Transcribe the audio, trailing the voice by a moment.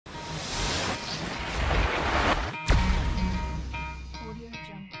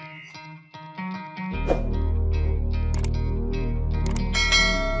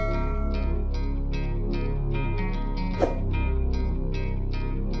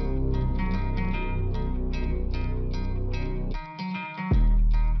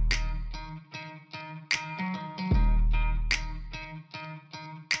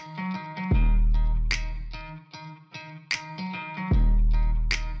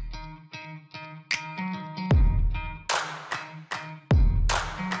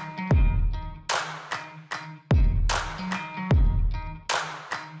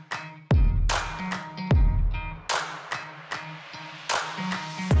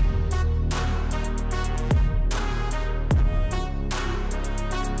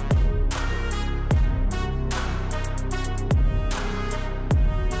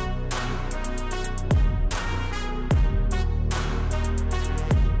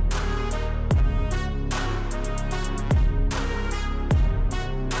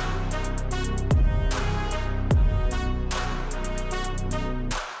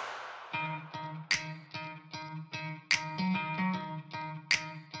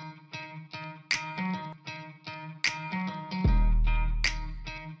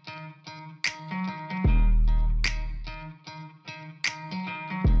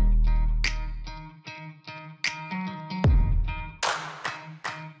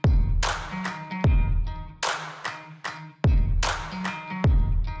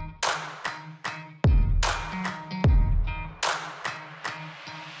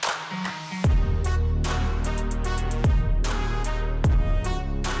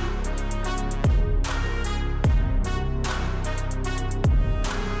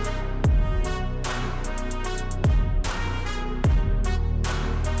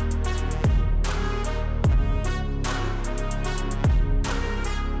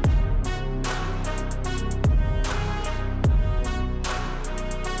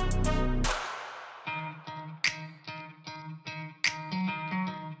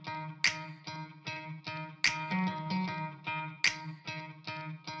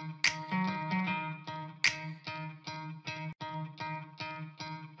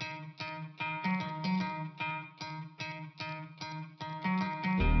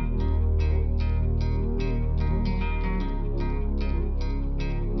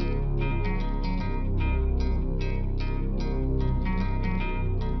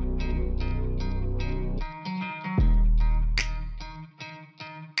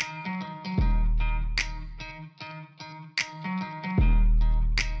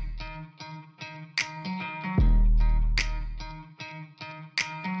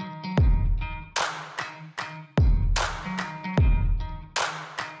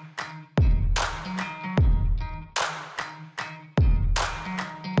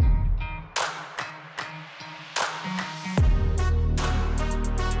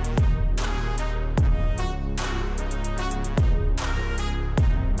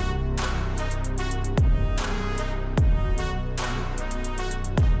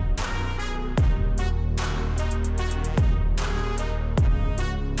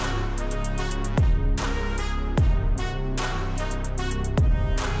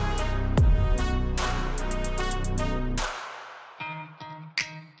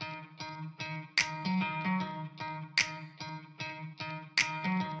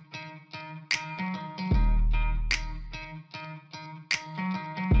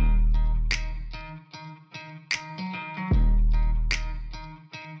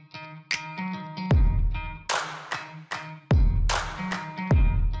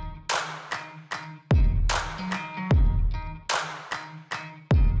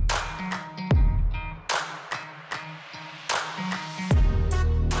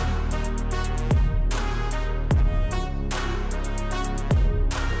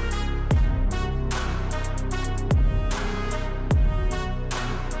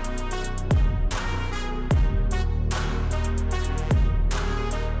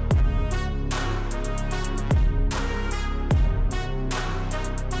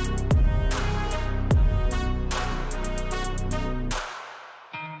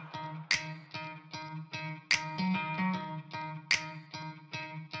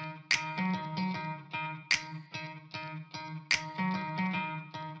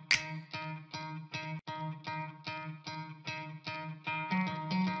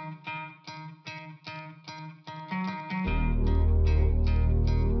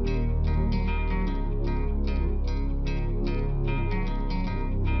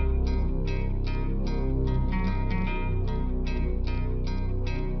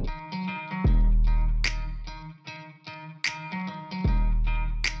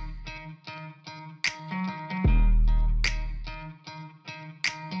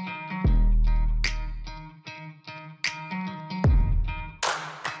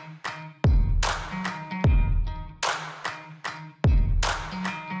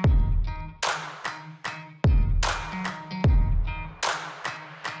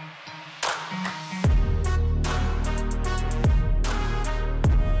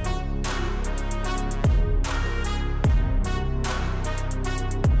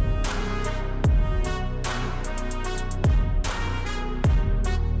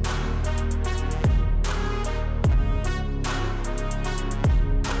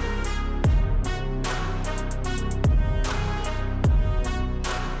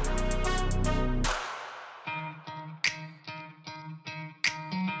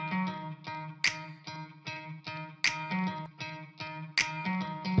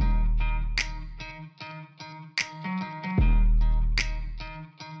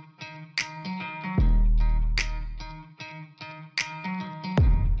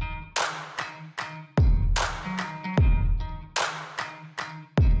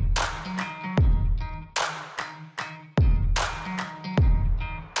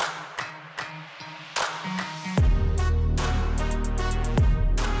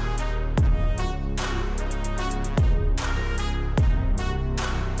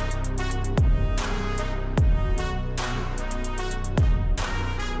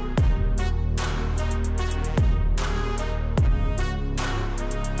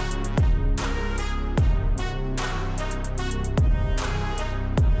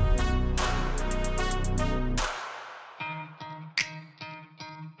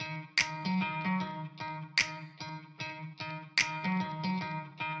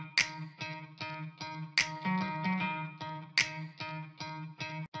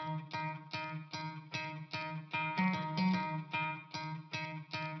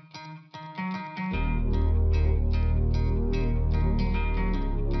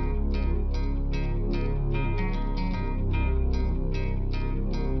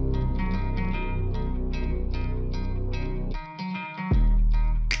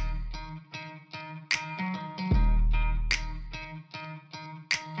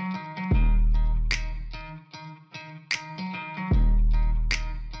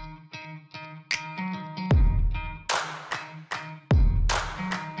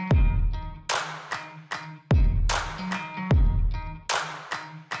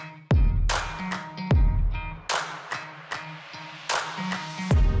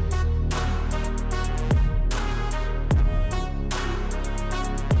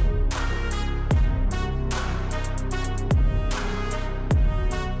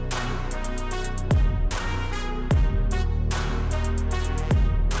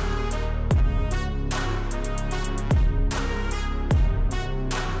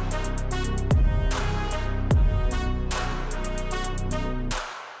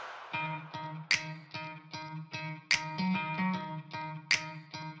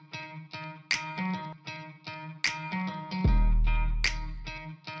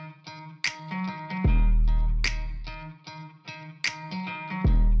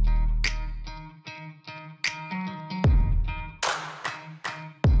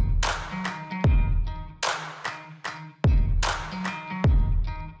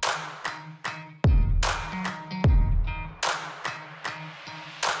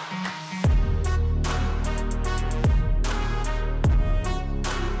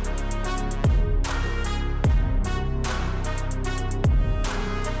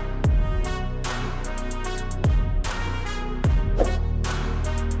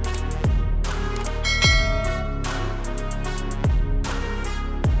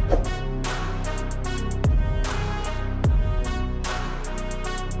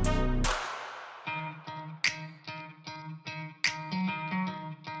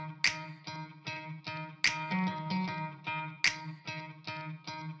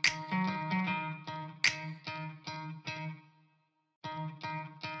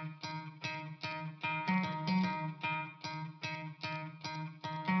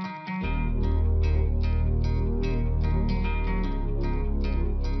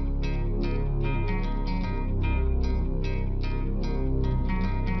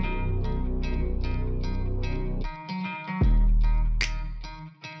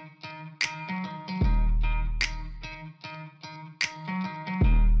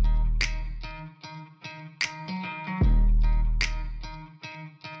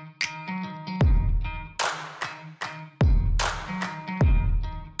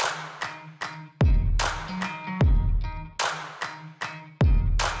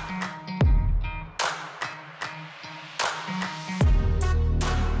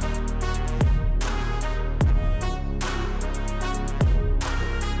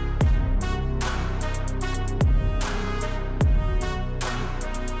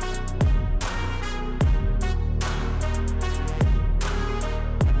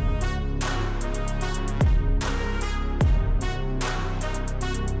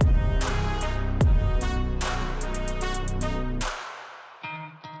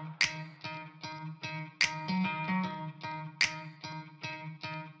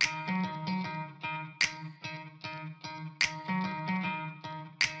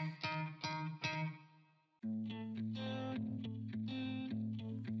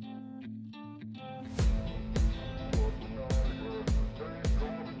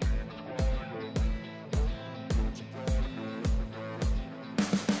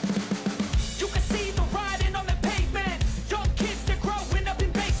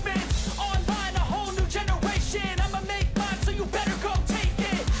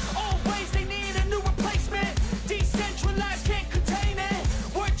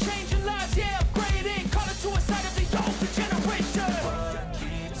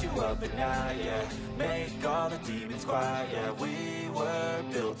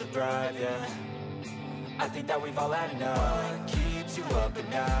thrive, yeah. I think that we've all had enough. What keeps you up at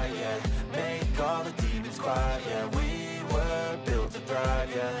night, yeah. Make all the demons quiet, yeah. We were built to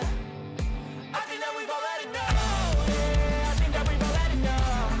thrive, yeah. I think that we've all had enough. Oh, yeah, I think that we've all had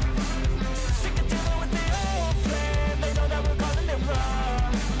enough. Sick of dealing with the old plan. They know that we're calling it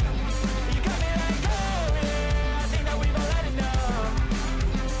wrong. You got me like, oh yeah, I think that we've all had enough.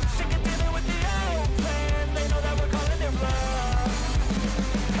 Sick of dealing with the old plan. They know that we're calling it wrong.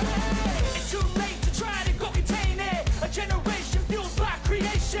 Hey, it's too late to try to go contain it. A generation fueled by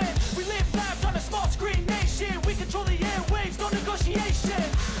creation. We live lives on a small screen nation. We control the airwaves, no negotiation.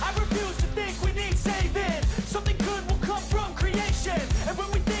 I refuse to think we need saving. Something good will come from creation. And when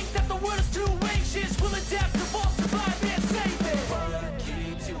we think that the world is too anxious, we'll adapt, evolve, survive, and save it. What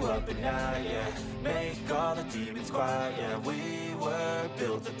keeps you up at night, yeah. Make all the demons quiet, yeah. We were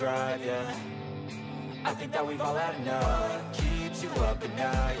built to thrive, yeah. I think that we've all had enough. What keeps you up at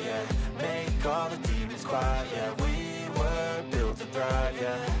night, yeah. Make all the demons quiet, yeah. We were built to thrive,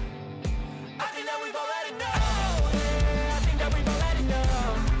 yeah. I think that we've all had enough. Oh, yeah, I think that we've all had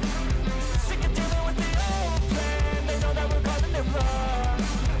enough. Sick of dealing with the old plan. They know that we're calling it wrong.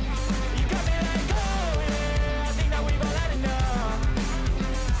 You got me like, oh yeah, I think that we've all had enough.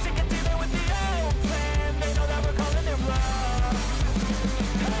 Sick of dealing with the old plan. They know that we're calling it wrong.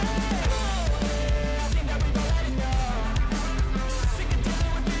 Hey, oh yeah, I think that we've all had enough. Sick of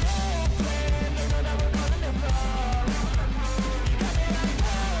dealing with the old plan. They know that we're calling it wrong. You got me like,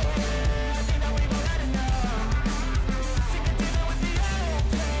 oh yeah, I think that we've all had enough. Sick of dealing with the old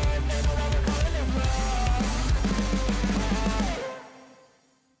plan. They know that we're calling it wrong.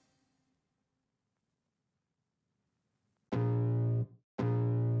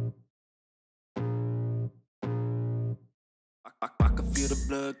 I can feel the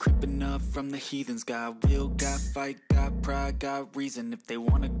blood creeping up from the heathens. Got will, got fight, got pride, got reason. If they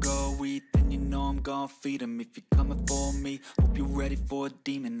wanna go eat, then you know I'm gon' feed them. If you're coming for me, hope you're ready for a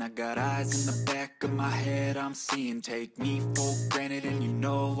demon. I got eyes in the back of my head, I'm seeing. Take me for granted and you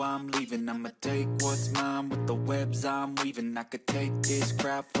know I'm leaving. I'ma take what's mine with the webs I'm weaving. I could take this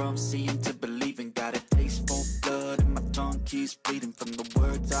crowd from seeing to believing. Got a taste for blood and my tongue keeps bleeding. From the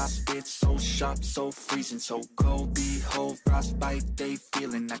words I spit, so sharp, so freezing. So cold, behold, frostbite they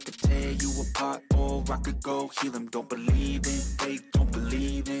feeling. I could tear you apart or I could go heal them. Don't believe in fate, don't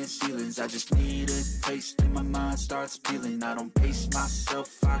believe in ceilings. I just need a taste and my mind starts peeling. I don't pace myself,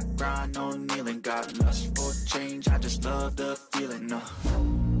 I grind on kneeling. Got lust for change, I just love the feeling.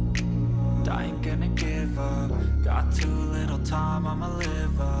 I ain't gonna give up. Got too little time, I'ma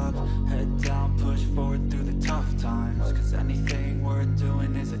live up. Head down, push forward through the tough times. Cause anything worth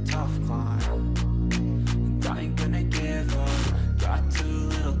doing is a tough climb. And I ain't gonna give up. Got too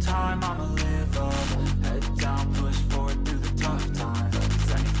little time, I'ma live up. Head down, push forward through the tough times.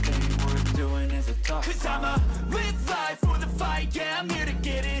 Cause anything worth doing is a tough climb. Cause I'ma live life for the fight, yeah, I'm here to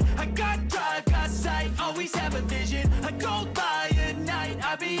get it. I got drive, got sight, always have a vision. I go by at night,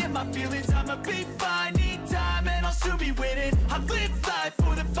 I be in my feelings. I'ma be fine, need time and I'll soon be winning. I live life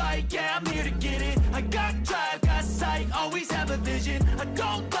for the fight, yeah, I'm here to get it. I got drive, got sight, always have a vision. I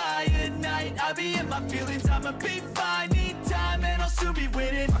go by at night, I be in my feelings. I'ma be fine, need time and I'll soon be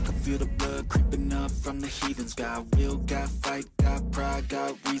winning. I can feel the blood creeping up from the heathens. Got will, got fight, got pride,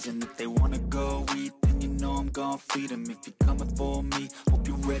 got reason. If they wanna go eat, then you know I'm gon' feed them. If you're coming for me, hope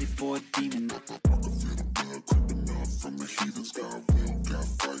you're ready for a demon. I can feel the blood creeping up from the heathens. Got will, got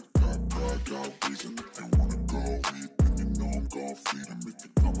fight, got pride, got reason. If they wanna go eat, then you know I'm gon' feed them. If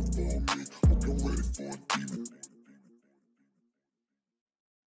you're coming for me, hope you're ready for a demon.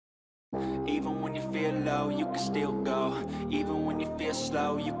 Even when you feel low, you can still go. Even when you feel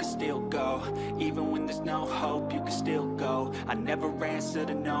slow, you can still go. Even when there's no hope, you can still go. I never answer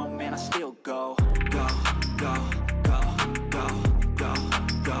to no, man, I still go. Go, go, go, go, go,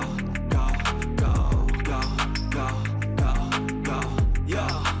 go, go, go, go, go, go, go, yo,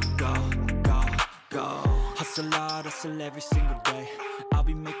 go, go, go. Hustle hard, hustle every single day. I'll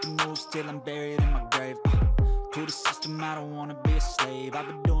be making moves till I'm buried in my grave. To the system, I don't wanna be a slave. I've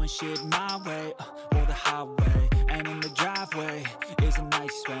been doing shit my way, or the highway. And in the driveway is a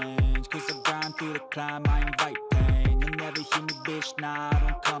nice range. Cause I grind through the climb, I invite pain. You'll never hear me, bitch, nah, I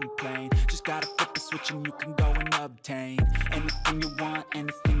don't complain. Just gotta flip the switch and you can go and obtain anything you want,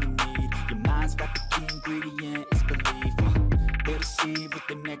 anything you need. Your mind's got the key ingredient, it's belief. They'll deceive with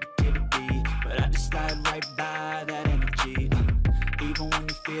the negativity, but I just slide right by that energy. Even when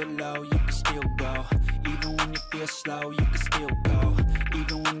you feel low, you can still go. Even when you feel slow, you can still go.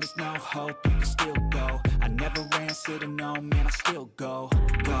 Even when there's no hope, you can still go. I never answer to no, man, I still go.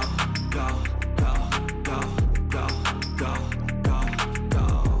 Go, go, go, go, go, go, go,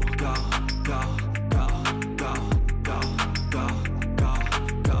 go,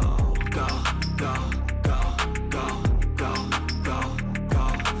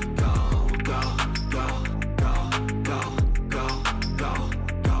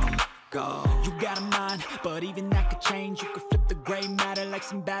 go. You got a mind, but even that could change. You could flip the gray matter like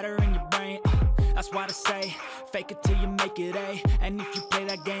some batter in your brain. That's why I say, fake it till you make it A. And if you play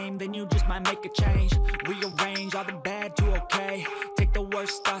that game, then you just might make a change. Rearrange all the bad to okay. Take the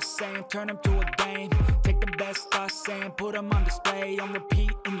worst thoughts saying, turn them to a game. Take the best thoughts saying, put them on display. On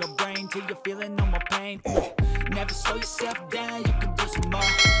repeat in your brain till you're feeling no more pain. Never slow yourself down, you can do some more.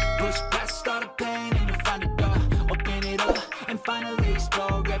 Push past all the pain and you'll find a door. Open it up and finally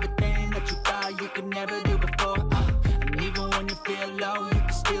explore everything that you thought you could never do before. And even when you feel low, you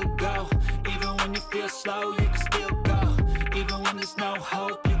can still go. Even when you feel slow, you can still go. Even when there's no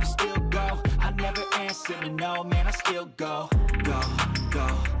hope, you can still go. I never answer to no, man, I still go. Go, go,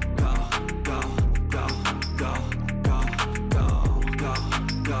 go, go, go, go, go, go, go, go,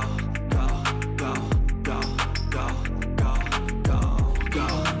 go, go, go, go, go, go, go.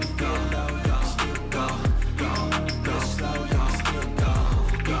 When you feel low, you can still go. Go, when you feel slow, you can still go.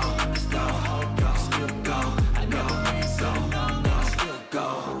 Go, when there's no hope, you can still go. I never answer to no, man, I still go.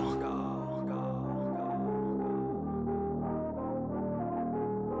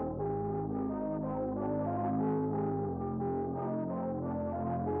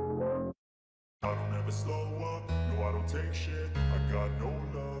 I don't ever slow up, no I don't take shit. I got no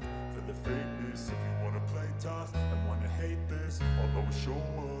love for the fakeness. If you wanna play tough and wanna hate this, I'll always show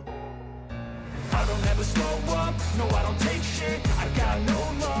up. I don't ever slow up, no I don't take shit. I got no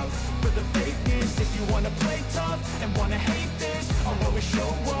love for the fakeness. If you wanna play tough and wanna hate this, I'll always show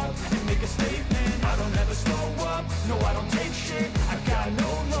up and make a statement. I don't ever slow up, no I don't take shit. I got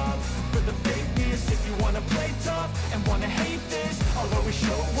no love for the fakeness. If you wanna play tough and wanna hate this, I'll always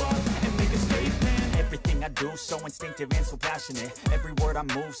show up and make a statement. Everything I do so instinctive and so passionate. Every word I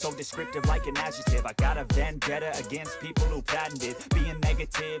move so descriptive like an adjective. I got a vendetta against people who patented being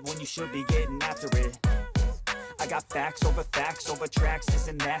negative when you should be getting after it. I got facts over tracks, this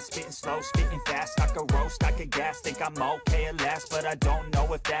and that. Spitting slow, spitting fast. I could roast, I could gas. Think I'm okay at last, but I don't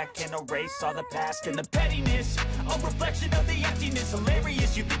know if that can erase all the past. And the pettiness, a reflection of the emptiness.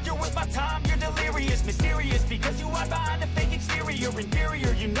 Hilarious, you think you're worth my time, you're delirious. Mysterious, because you hide behind a fake exterior.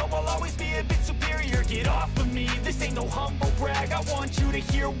 Inferior, you know I'll always be a bit superior. Get off of me, this ain't no humble brag. I want you to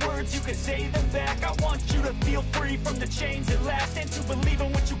hear words, you can say them back. I want you to feel free from the chains at last, and to believe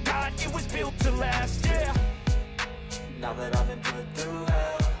in what you got, it was built to last, yeah. Now that I've been put through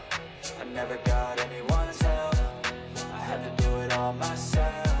hell, I never got anyone's help. I had to do it all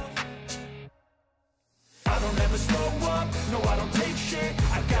myself. I don't ever slow up, no I don't take shit.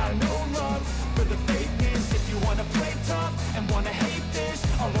 I got no love for the fakeness. If you wanna play tough and wanna hate this,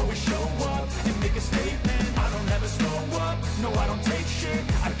 I'll always show up and make a statement. I don't ever slow up, no I don't take shit.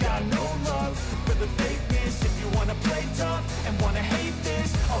 I got no love for the fakeness. If you wanna play tough and wanna hate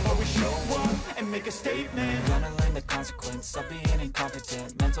this, I'll always show up and make a statement. Gonna learn the consequence of being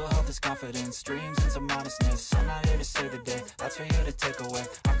incompetent. Mental health is confidence, dreams and some honestness. I'm not here to save the day, that's for you to take away.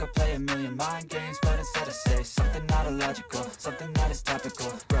 I could play a million mind games, but instead I say something not illogical, something that is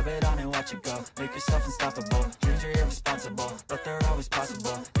topical. Rub it on and watch it go, make yourself unstoppable. Dreams are irresponsible, but they're always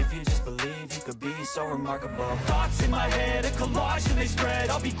possible. If you just believe, you could be so remarkable. Thoughts in my head, a collage and they spread.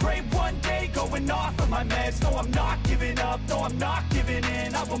 I'll be great one day, going off of my meds. No, I'm not giving up, no, I'm not giving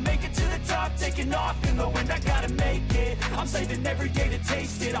in. I will make it to the top, taking off in the wind. I gotta make it, I'm saving every day to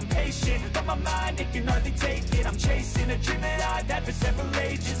taste it. I'm patient, but my mind, it can hardly take it. I'm chasing a dream that I've had for several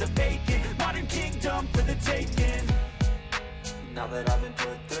ages. A vacant, modern kingdom for the taking. Now that I've been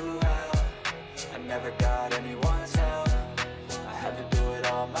put through hell, I never got anyone's help. I had to do it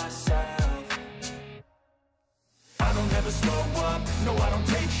all myself. I don't ever slow up, no I don't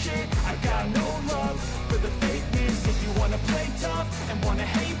take shit. I got no love for the fakeness. If you wanna play tough and wanna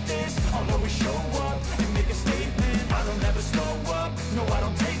hate this, I'll always show up and make a statement. I don't ever slow up, no I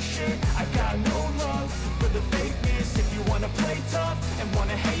don't take shit. I got no love for the fakeness. If you wanna play tough and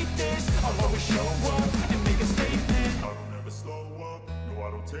wanna hate this, I'll always show up and make a statement. I don't ever slow up, no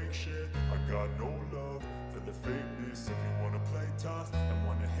I don't take shit. I got no love for the fakeness. If you wanna play tough and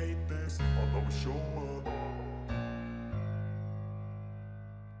wanna hate this, I'll always show up.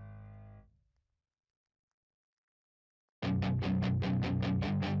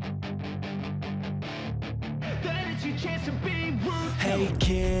 Hey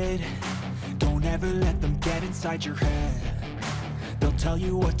kid, don't ever let them get inside your head. They'll tell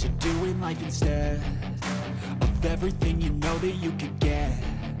you what to do in life instead of everything you know that you could get.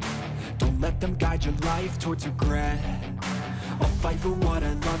 Don't let them guide your life towards regret. I'll fight for what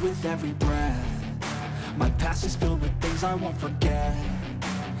I love with every breath. My past is filled with things I won't forget.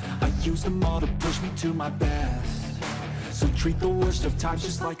 I use them all to push me to my best. So treat the worst of times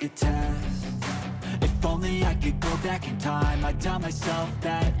just like a test. If If only I could go back in time, I'd tell myself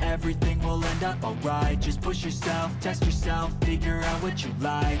that everything will end up alright. Just push yourself, test yourself, figure out what you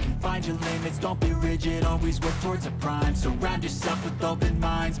like, and find your limits, don't be rigid, always work towards a prime. Surround yourself with open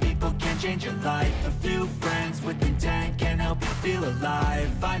minds, people can change your life. A few friends with intent can help you feel alive.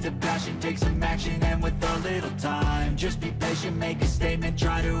 Find a passion, take some action, and with a little time, just be patient, make a statement,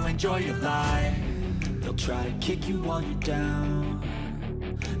 try to enjoy your life. They'll try to kick you while you're down,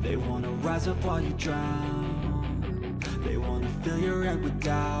 they wanna rise up while you drown. They wanna fill your head with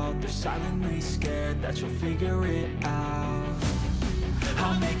doubt, they're silently scared that you'll figure it out.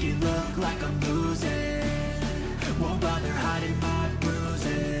 I'll make it look like I'm losing, won't bother hiding my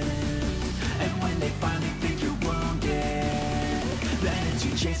bruises. And when they finally think you're wounded, then it's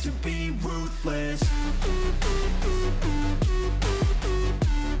your chance to be ruthless.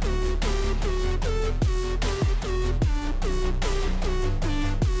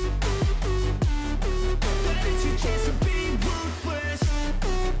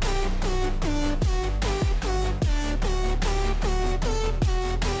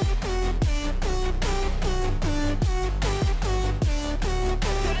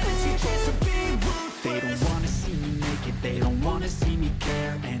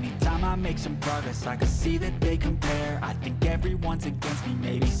 Make some progress, I can see that they compare. I think everyone's against me,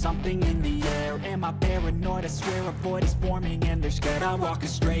 maybe something in the air. Am I paranoid? I swear a void is forming and they're scared. I walk a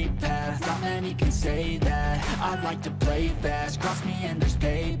straight path, not many can say that. I like to play fast, cross me and there's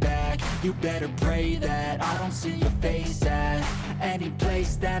payback. You better pray that I don't see your face at any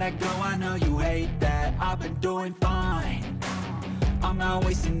place that I go. I know you hate that. I've been doing fine, I'm not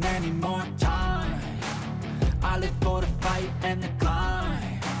wasting any more time. I live for the fight and the climb,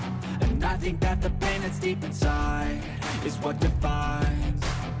 and I think that the pain that's deep inside is what defines.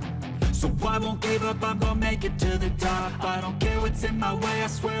 So I won't give up, I'm gonna make it to the top. I don't care what's in my way, I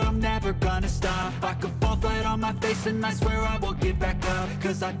swear I'm never gonna stop. I could fall flat on my face and I swear I won't give back up,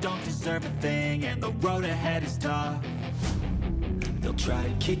 cause I don't deserve a thing and the road ahead is tough. They'll try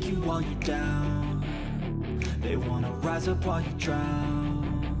to kick you while you're down, they wanna rise up while you drown.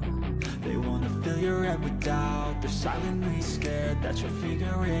 They wanna fill your head with doubt, they're silently scared that you'll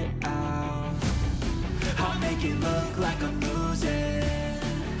figure it out. I'll make it look like I'm losing,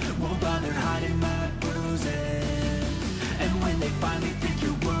 won't bother hiding my bruises. And when they finally think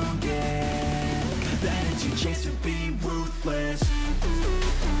you're wounded, then it's your chance to be ruthless.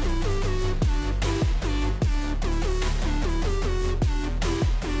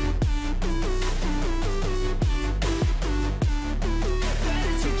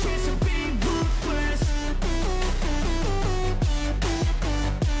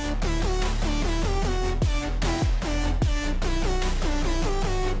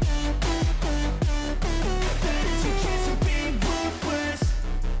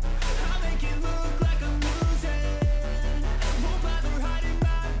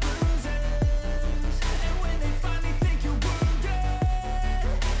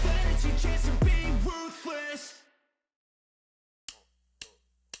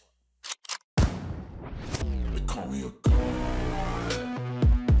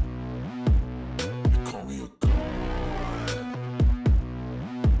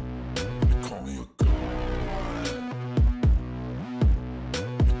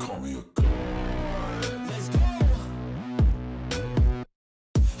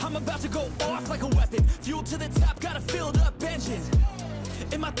 To go off like a weapon, fuel to the top, got a filled up engine.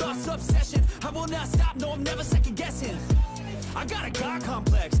 In my thoughts, obsession, I will not stop, no, I'm never second guessing. I got a God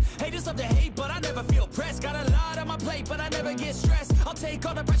complex, haters love to hate, but I never feel pressed. Got a lot on my plate, but I never get stressed. I'll take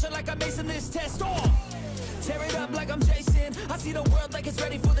all the pressure like I'm acing this test. Tear it up like I'm Jason, I see the world like it's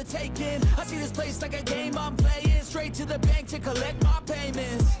ready for the taking. I see this place like a game I'm playing, straight to the bank to collect my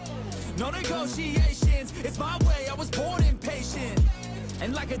payments. No negotiations, it's my way, I was born impatient.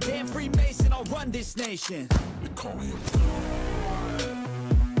 And like a damn Freemason, I'll run this nation. They call me a god.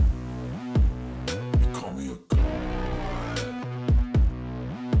 They call me a god.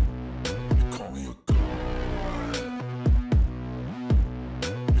 They call me a god.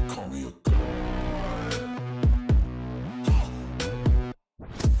 They call me a god.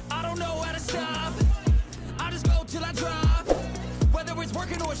 I don't know how to stop, I just go till I drop. Whether it's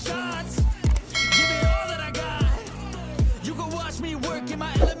working or shots, give it all that I got. You can watch me work in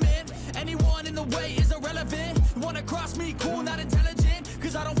my element, anyone in the way is irrelevant. You wanna cross me, cool, not intelligent,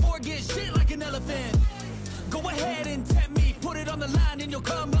 cause I don't forget shit like an elephant. Go ahead and tempt me, put it on the line and you'll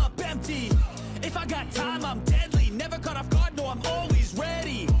come up empty. If I got time, I'm deadly, never caught off guard, no, I'm always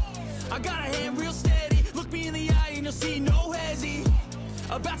ready. I got a hand real steady, look me in the eye and you'll see no hezzy.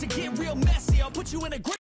 About to get real messy, I'll put you in a grip.